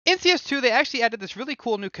in CS2, they actually added this really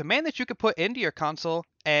cool new command that you could put into your console,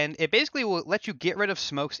 and it basically will let you get rid of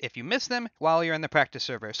smokes if you miss them while you're in the practice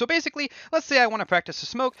server. So basically, let's say I want to practice a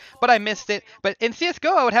smoke, but I missed it. But in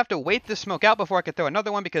CSGO, I would have to wait the smoke out before I could throw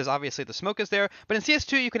another one because obviously the smoke is there. But in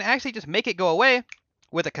CS2, you can actually just make it go away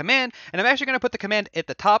with a command, and I'm actually going to put the command at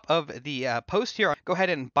the top of the post here. Go ahead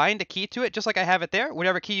and bind a key to it, just like I have it there,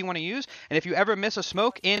 whatever key you want to use. And if you ever miss a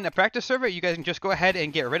smoke in a practice server, you guys can just go ahead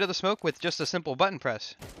and get rid of the smoke with just a simple button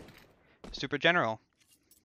press. Super general.